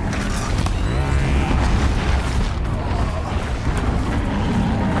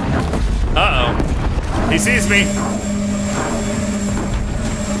 Uh-oh. He sees me.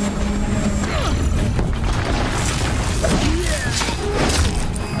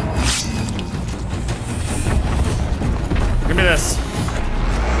 Give me this.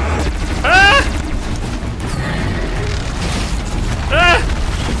 Ah! Ah!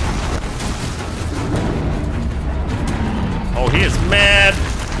 Oh, he is mad.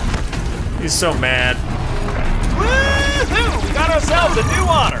 He's so mad. Woohoo! We got ourselves a new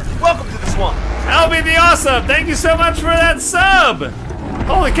honor. Welcome to the swamp. Albie the Awesome, thank you so much for that sub.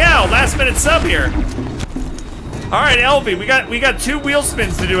 Holy cow, last minute sub here. All right, Elvie, we got 2 wheel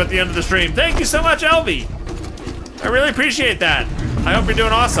spins to do at the end of the stream. Thank you so much, Elvie. I really appreciate that. I hope you're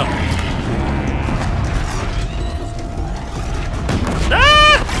doing awesome.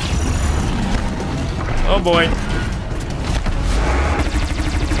 Ah! Oh boy.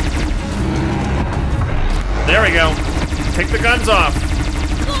 There we go. Take the guns off.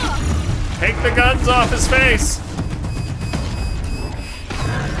 Take the guns off his face.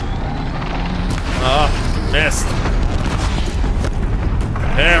 Oh, missed.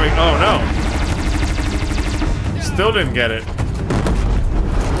 There we go. Oh no. Still didn't get it.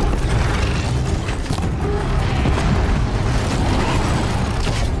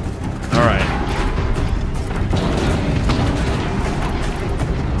 All right.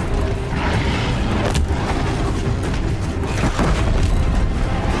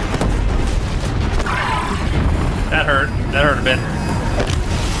 That hurt. That hurt a bit.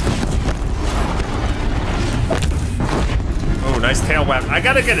 Oh, nice tail whap. I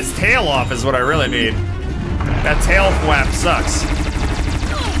gotta get his tail off is what I really need. That tail whap sucks.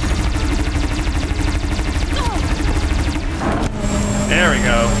 There we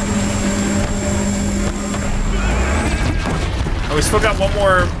go. Oh, we still got one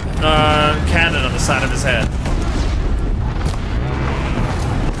more cannon on the side of his head.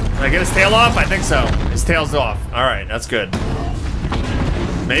 Did I get his tail off? I think so. His tail's off. All right, that's good.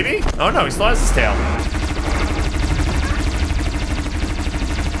 Maybe? Oh no, he still has his tail.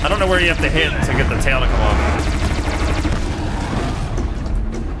 I don't know where you have to hit to get the tail to come off.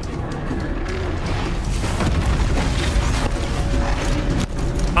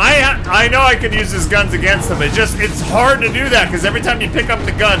 I know I could use his guns against him. It's hard to do that because every time you pick up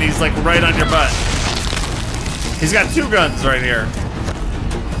the gun, he's like right on your butt. He's got 2 guns right here.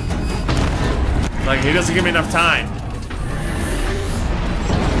 Like, he doesn't give me enough time.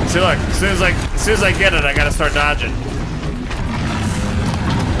 See, look, as soon as I get it, I gotta start dodging.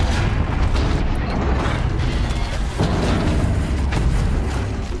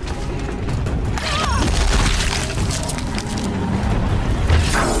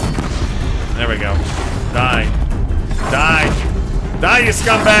 There we go. Die. Die. Die, you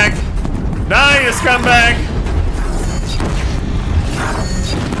scumbag. Die, you scumbag.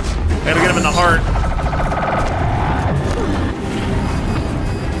 Gotta get him in the heart.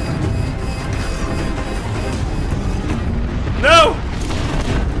 No!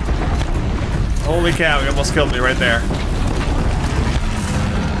 Holy cow, he almost killed me right there.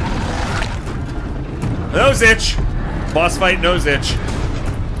 Nose itch. Boss fight, nose itch.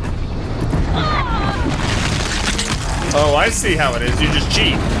 Oh, I see how it is. You just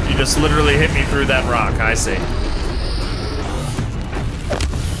cheat. You just literally hit me through that rock. I see.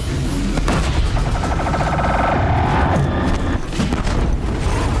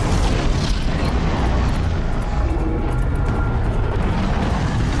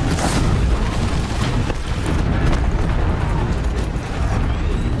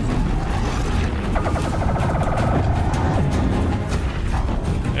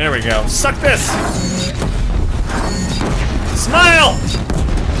 There we go. Suck this! Smile!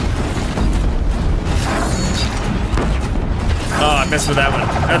 Oh, I missed with that one.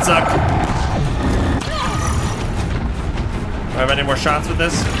 That sucked. Do I have any more shots with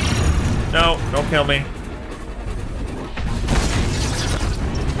this? No, don't kill me.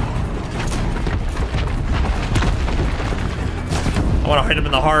 I want to hit him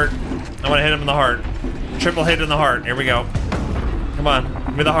in the heart. I want to hit him in the heart. Triple hit in the heart. Here we go. Come on,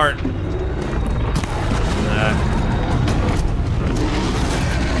 give me the heart.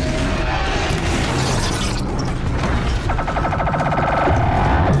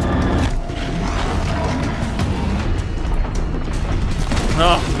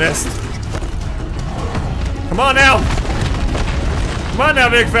 Oh, missed. Come on now. Come on now,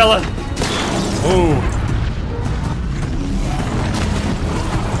 big fella. Ooh.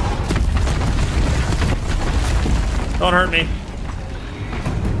 Don't hurt me.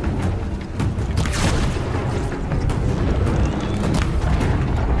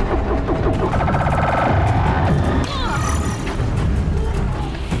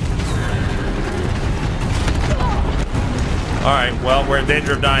 Alright, well, we're in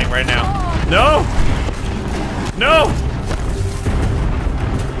danger of dying right now. No! No!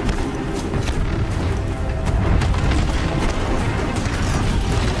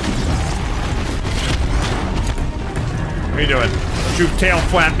 What are you doing? Don't you tail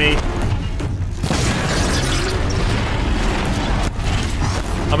flap me.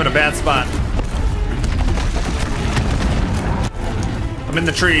 I'm in a bad spot. I'm in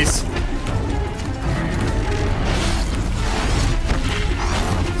the trees.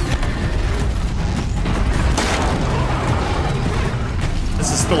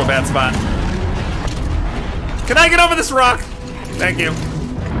 This is still a bad spot. Can I get over this rock? Thank you.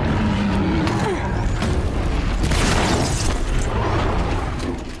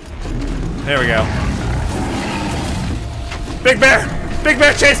 There we go. Big bear! Big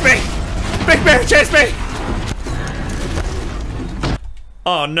bear, chase me! Big bear, chase me!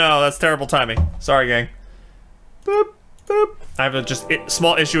 Oh no, that's terrible timing. Sorry, gang. Boop, boop. I have a just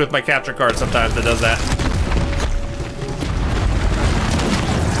small issue with my capture card sometimes that does that.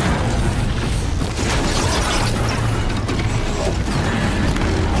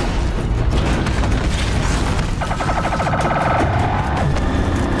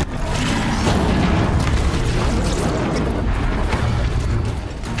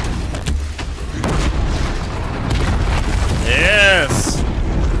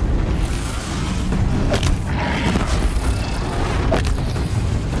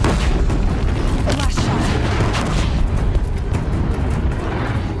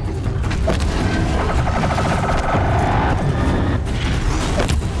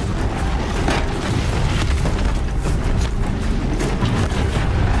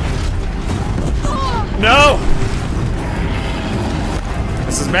 No!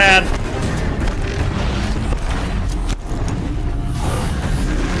 This is bad.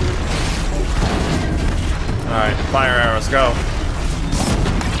 Alright, fire arrows, go.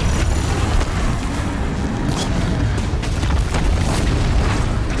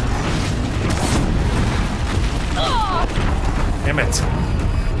 Damn it.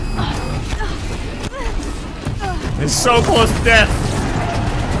 He's so close to death.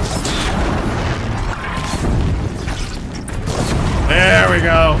 There we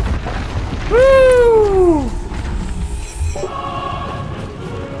go. Woo!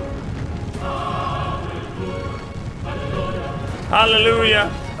 Hallelujah.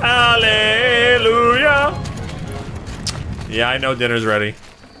 Hallelujah. Yeah, I know dinner's ready.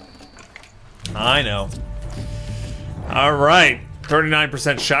 I know. All right.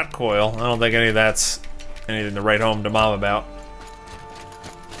 39% shot coil. I don't think any of that's anything to write home to mom about.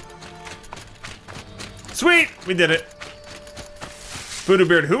 Sweet! We did it. Voodoo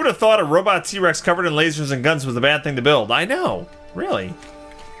Beard, who would have thought a robot T-Rex covered in lasers and guns was a bad thing to build? I know. Really.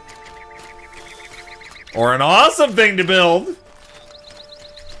 Or an awesome thing to build.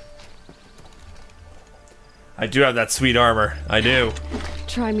 I do have that sweet armor. I do.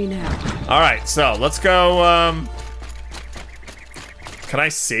 Try me now. Alright, so let's go, can I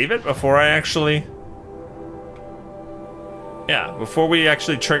save it before I actually... Yeah, before we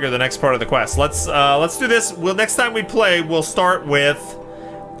actually trigger the next part of the quest. Let's do this. Next time we play, we'll start with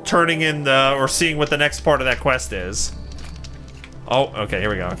turning in or seeing what the next part of that quest is. Oh, okay, here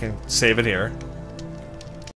we go. I can save it here.